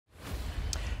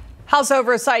House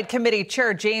Oversight Committee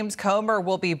Chair James Comer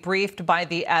will be briefed by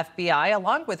the FBI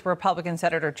along with Republican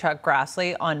Senator Chuck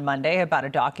Grassley on Monday about a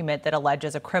document that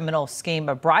alleges a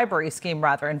bribery scheme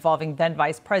involving then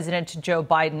Vice President Joe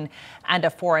Biden and a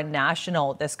foreign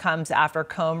national. This comes after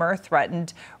Comer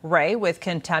threatened Wray with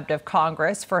contempt of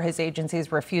Congress for his agency's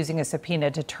refusing a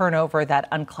subpoena to turn over that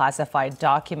unclassified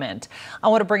document. I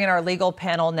want to bring in our legal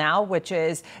panel now, which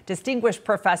is distinguished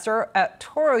professor at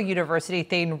Touro University,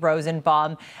 Thane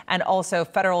Rosenbaum, and also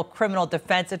federal criminal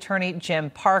defense attorney Jim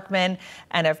Parkman.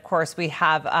 And of course, we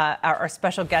have our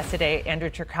special guest today, Andrew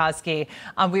Cherkowski.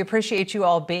 We appreciate you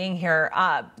all being here.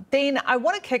 Thane, I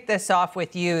want to kick this off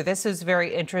with you. This is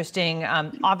very interesting.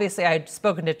 Obviously, I'd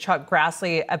spoken to Chuck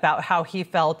Grassley about how he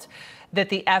felt that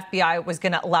the FBI was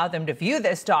going to allow them to view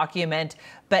this document,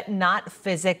 but not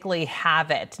physically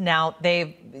have it. Now,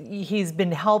 he's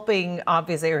been helping,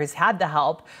 obviously, or he's had the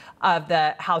help of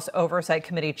the House Oversight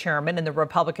Committee chairman and the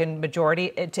Republican majority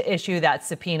to issue that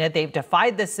subpoena. They've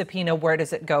defied this subpoena. Where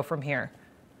does it go from here?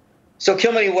 So,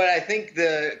 Kilmany, what I think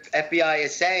the FBI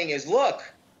is saying is, look,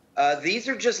 these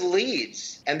are just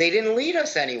leads, and they didn't lead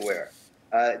us anywhere.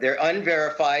 They're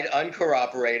unverified,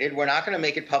 uncorroborated. We're not going to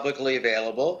make it publicly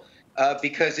available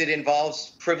because it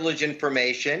involves privileged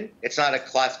information. It's not a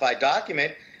classified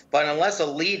document. But unless a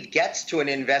lead gets to an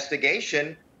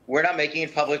investigation, we're not making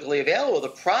it publicly available. The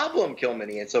problem,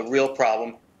 Kilmany, it's a real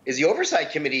problem, is the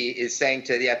Oversight Committee is saying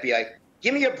to the FBI,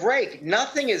 give me a break.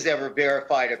 Nothing is ever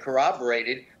verified or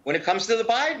corroborated when it comes to the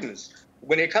Bidens.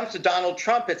 When it comes to Donald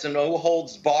Trump, it's a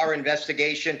no-holds-bar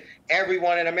investigation.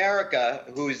 Everyone in America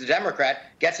who is a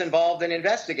Democrat gets involved in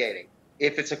investigating.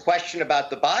 If it's a question about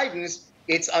the Bidens,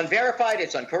 it's unverified,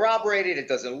 it's uncorroborated, it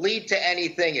doesn't lead to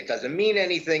anything, it doesn't mean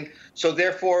anything. So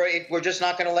therefore, we're just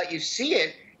not going to let you see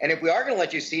it. And if we are going to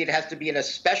let you see it, it has to be in a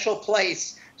special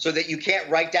place so that you can't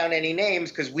write down any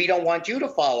names because we don't want you to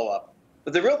follow up.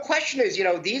 But the real question is,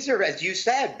 these are, as you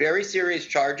said, very serious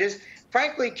charges.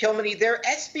 Frankly, Kilmany, they're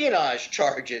espionage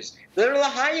charges. They're the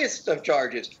highest of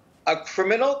charges. A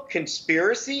criminal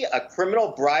conspiracy, a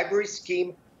criminal bribery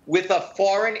scheme with a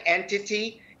foreign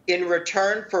entity in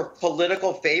return for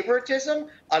political favoritism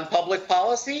on public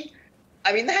policy.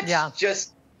 I mean, that's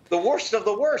just the worst of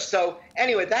the worst. So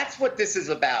anyway, that's what this is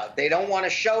about. They don't want to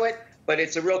show it, but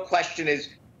it's a real question is,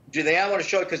 do they not want to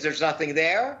show it because there's nothing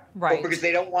there? Right. Or because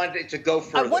they don't want it to go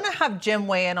further? I want to have Jim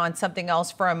weigh in on something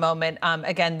else for a moment.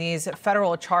 Again, these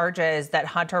federal charges that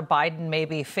Hunter Biden may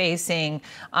be facing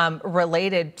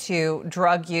related to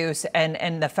drug use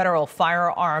and the federal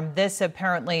firearm. This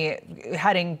apparently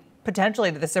heading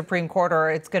potentially to the Supreme Court,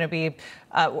 or it's going to be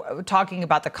talking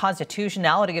about the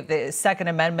constitutionality of the Second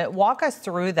Amendment. Walk us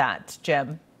through that,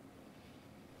 Jim.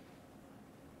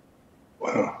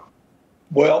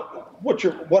 Well,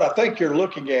 what I think you're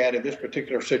looking at in this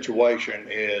particular situation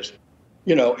is,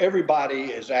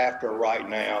 everybody is after right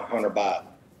now Hunter Biden.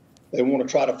 They want to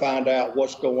try to find out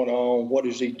what's going on, what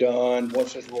has he done,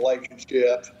 what's his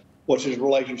relationships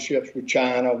with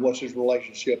China, what's his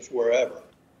relationships wherever.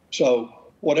 So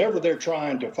whatever they're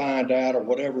trying to find out or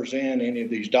whatever's in any of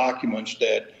these documents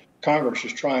that Congress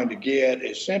is trying to get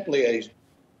is simply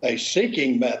a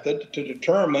seeking method to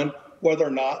determine whether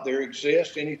or not there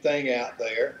exists anything out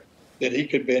there that he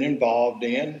could have been involved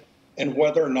in and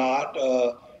whether or not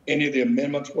any of the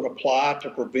amendments would apply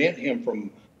to prevent him from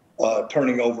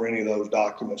turning over any of those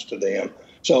documents to them.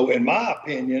 So in my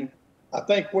opinion, I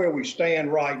think where we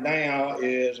stand right now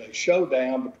is a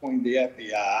showdown between the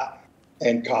FBI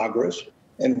and Congress,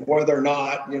 and whether or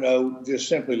not, just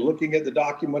simply looking at the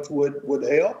documents would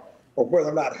help, or whether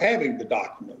or not having the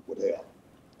document would help.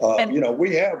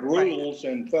 We have rules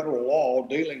in federal law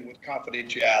dealing with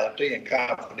confidentiality and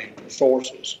confidential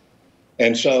sources.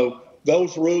 And so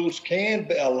those rules can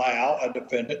allow a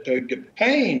defendant to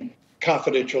obtain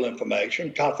confidential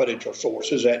information, confidential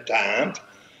sources at times.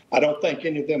 I don't think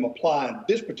any of them apply in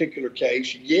this particular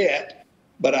case yet,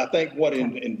 but I think what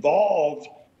involved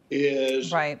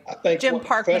is, right. I think Jim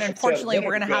Parkman, unfortunately,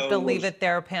 we're going to have to leave it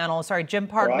there, panel. Sorry, Jim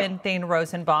Parkman, Thane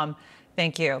Rosenbaum,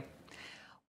 thank you.